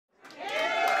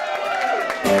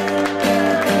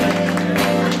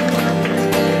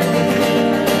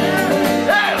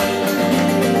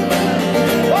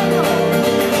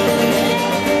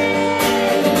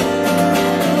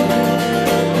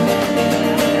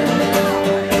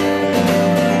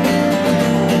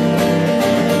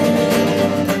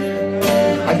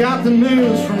got the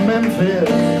news from Memphis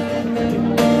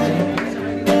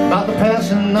about the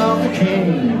passing of the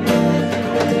king.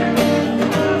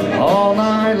 All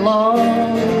night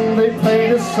long they played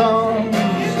his songs,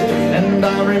 and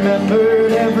I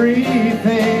remembered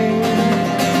everything.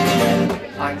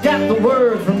 I got the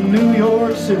word from New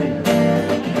York City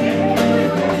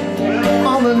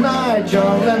on the night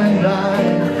John Lennon died,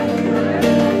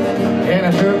 and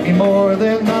it hurt me more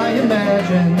than I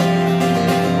imagined.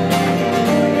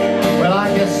 Well,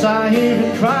 I guess I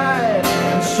even cried,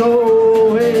 and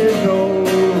so it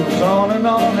goes on and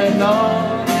on and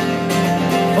on.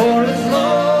 For as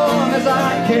long as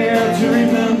I care to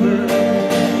remember,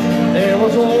 there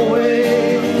was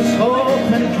always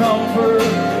hope and comfort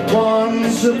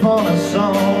once upon a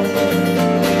song.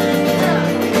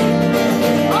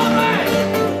 All right.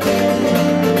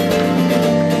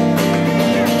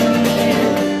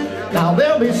 Now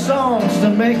there'll be songs to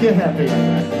make you happy,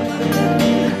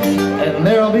 and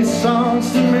there'll be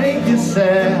songs to make you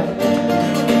sad.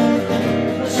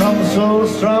 Some so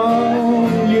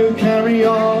strong you carry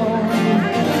on,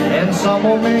 and some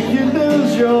will make you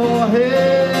lose your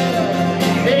head.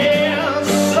 And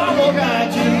some will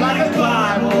guide you like a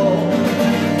Bible,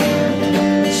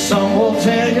 some will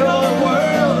tear your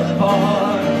world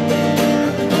apart.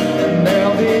 And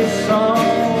there'll be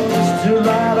songs to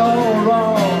right or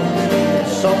wrong,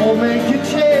 some will make you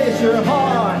chase your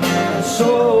heart.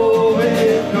 So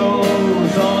it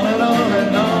goes on and on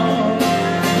and on.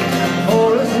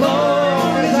 For as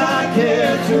long as I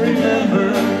care to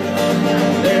remember,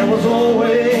 there was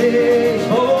always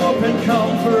hope and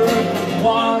comfort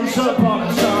once upon a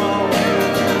song.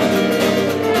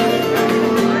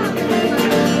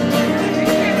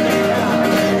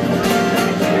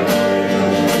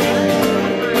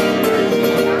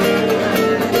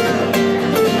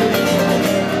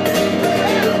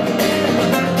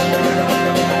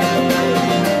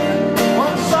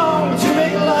 One song to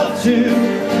make love to,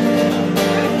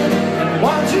 and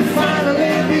one to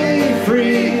finally be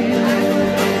free.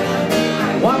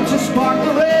 One to spark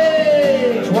the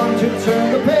rage, one to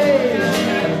turn the page,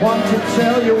 and one to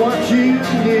tell you what you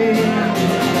need.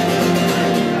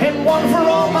 And one for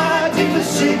all my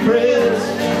deepest secrets,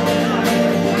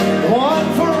 one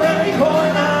for every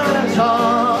coin I've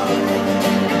taught,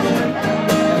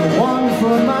 and one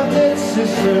for my dead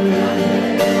sister,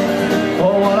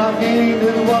 for what I've gained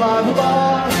and what I've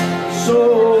lost. So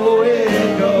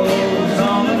it goes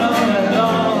on and on and on.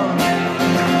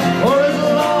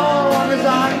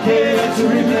 To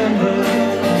remember,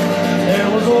 there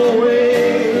was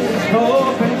always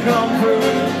hope and comfort,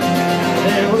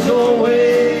 there was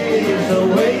always a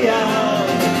way out,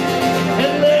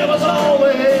 and there was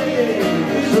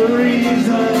always a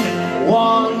reason.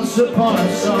 Once upon a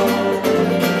song,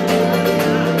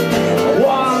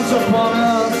 once upon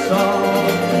a song,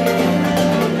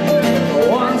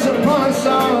 once upon a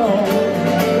song.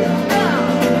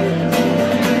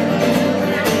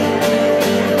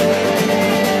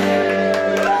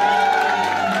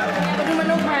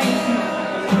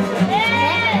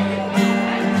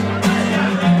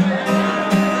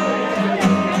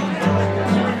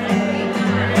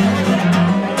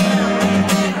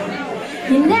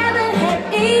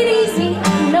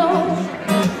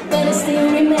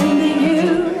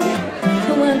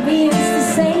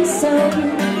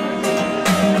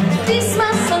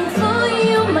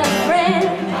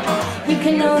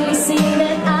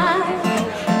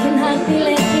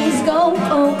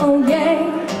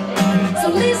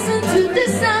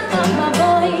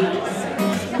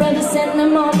 Send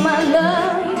them all my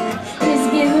love. It's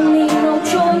giving me no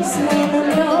choice, no, no,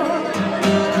 no.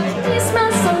 This my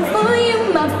song for you,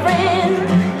 my friend.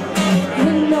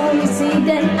 You know you see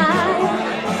that I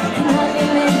can hardly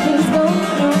let things go,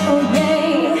 oh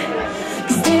yeah.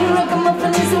 Cause still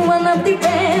ragamuffin is one of the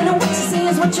band. What you see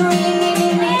is what you really need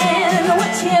in the end.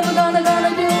 What you ever gonna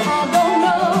do, I don't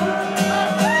know.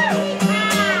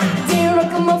 Dear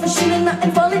ragamuffin, shooting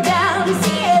nothing falling down. You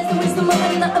see as the wisdom of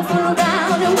nothing full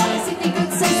around. And what is it the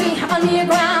good sense on your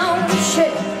ground?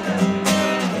 Shit.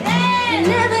 You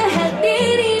never had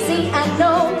it easy, I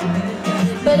know,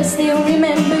 but I still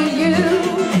remember you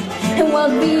and what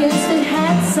we used to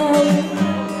have. So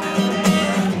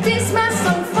this my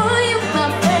song for you, my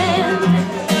friend.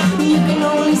 You can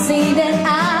only see that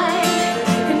I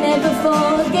can never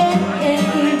forget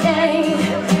any day.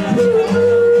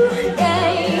 Ooh,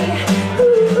 yeah.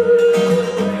 Ooh,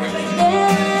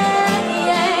 yeah,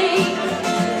 yeah.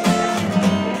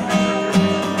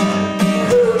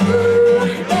 Ooh,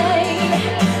 yeah.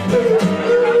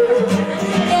 Ooh,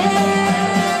 yeah,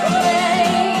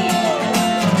 yeah.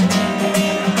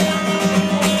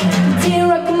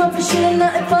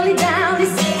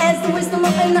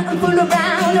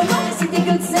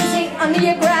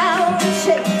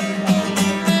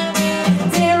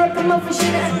 for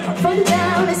shit and fall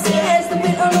down. I see as the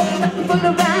wind all over nothing fall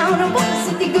around. I want to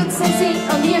see the good sensei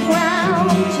on the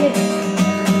ground. Yeah.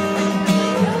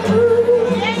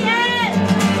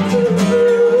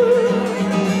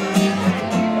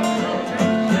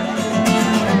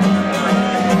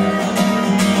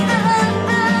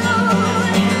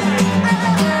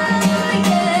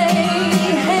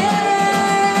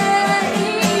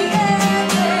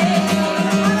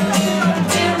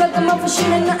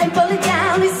 And nothing falling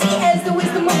down. You see as the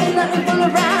wisdom of and nothing fall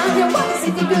around. You want to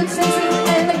see the good sense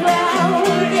in the ground.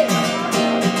 Yeah.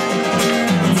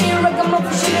 See a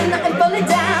ragamuffin and nothing falling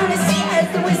down. You see as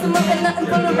the wisdom of and nothing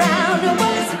fall around. You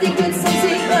want to see the good sense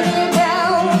in the ground.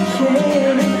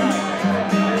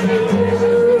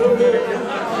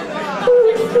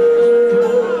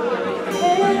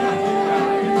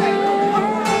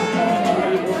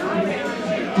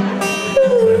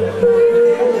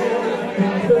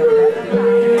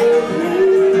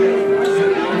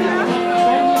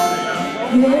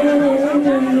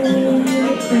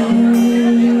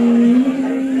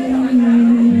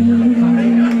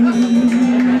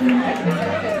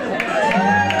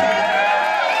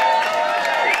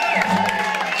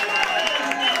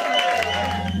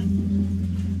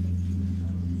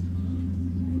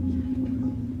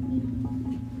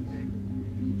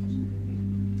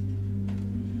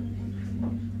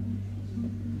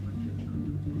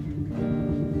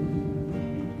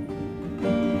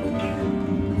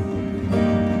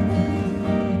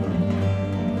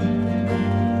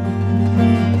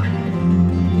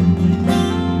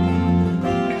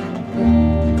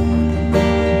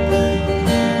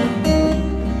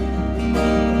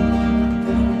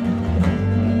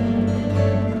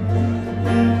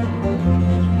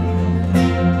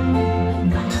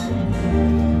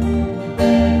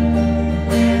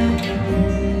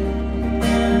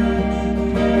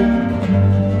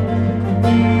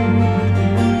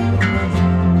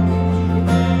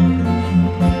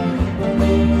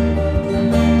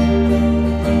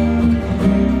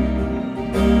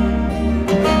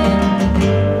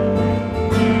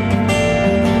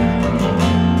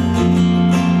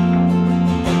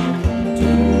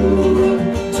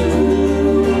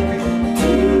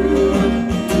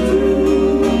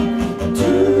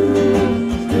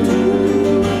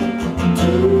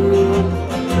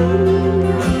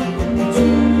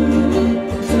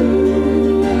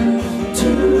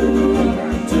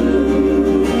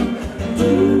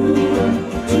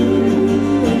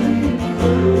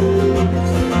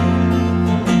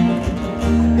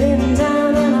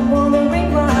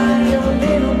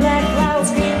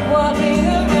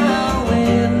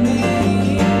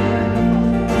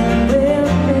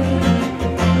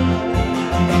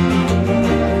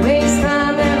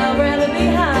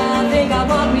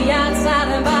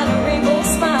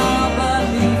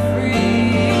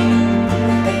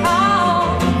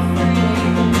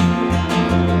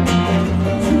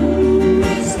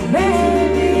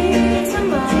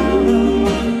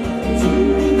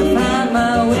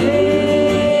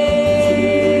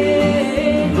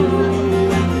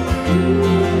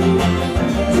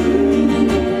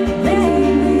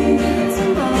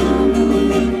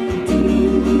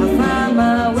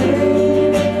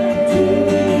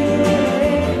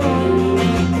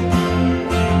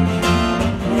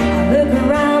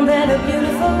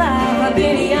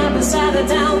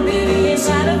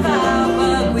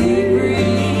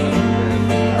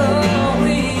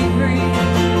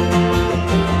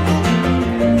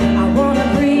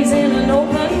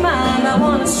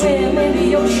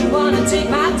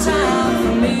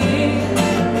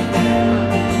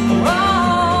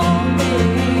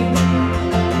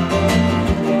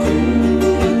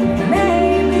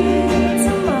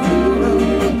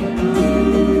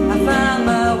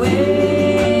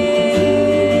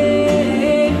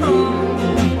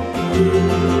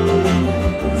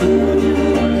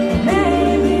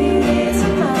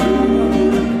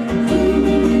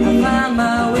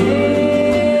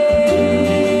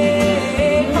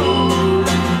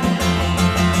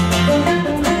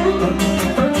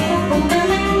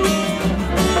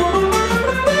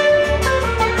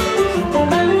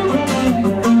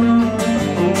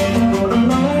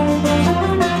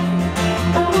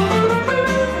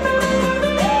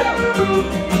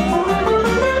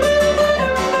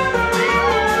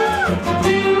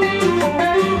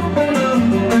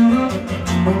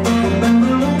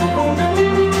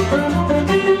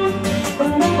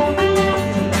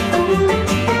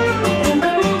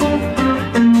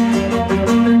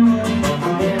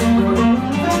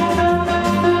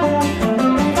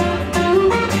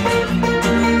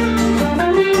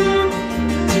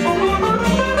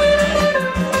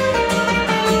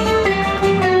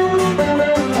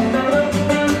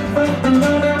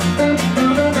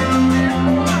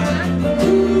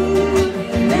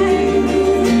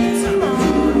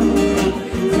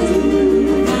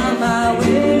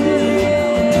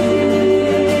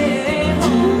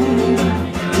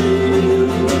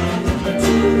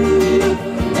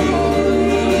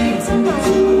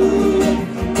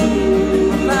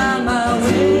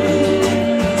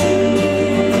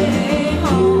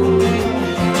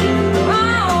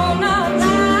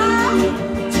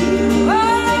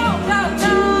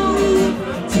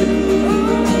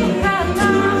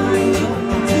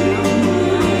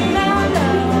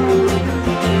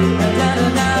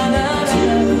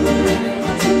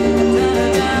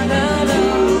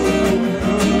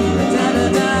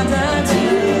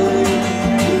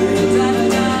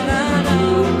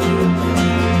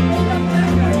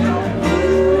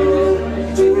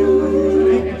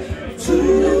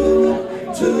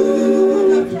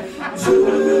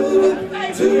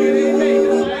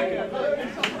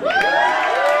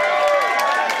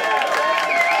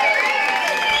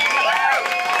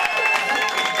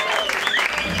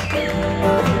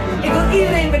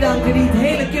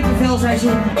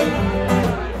 seizoen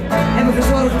hebben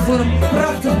gezorgd voor een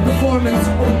prachtige performance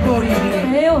op het podium hier.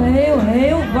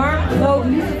 Heel warm, groot,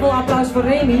 liefdevol applaus voor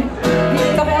Remy. Die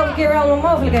het toch elke keer wel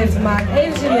onmogelijk heeft gemaakt.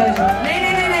 Even serieus. Nee.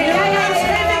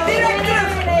 Geef ik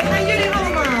direct terug aan jullie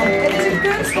allemaal. Het is een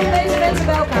kunst om deze mensen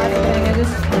bij elkaar te brengen.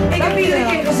 Dus ik heb iedere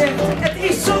keer gezegd, het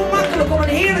is zo makkelijk om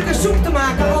een heerlijke soep te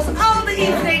maken als al de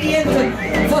ingrediënten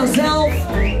vanzelf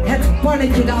het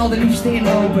pannetje de allerliefste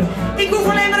inlopen. Ik hoef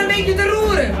alleen maar een beetje te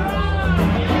roeren.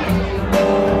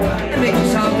 Een beetje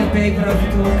zout en peper af en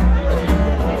toe.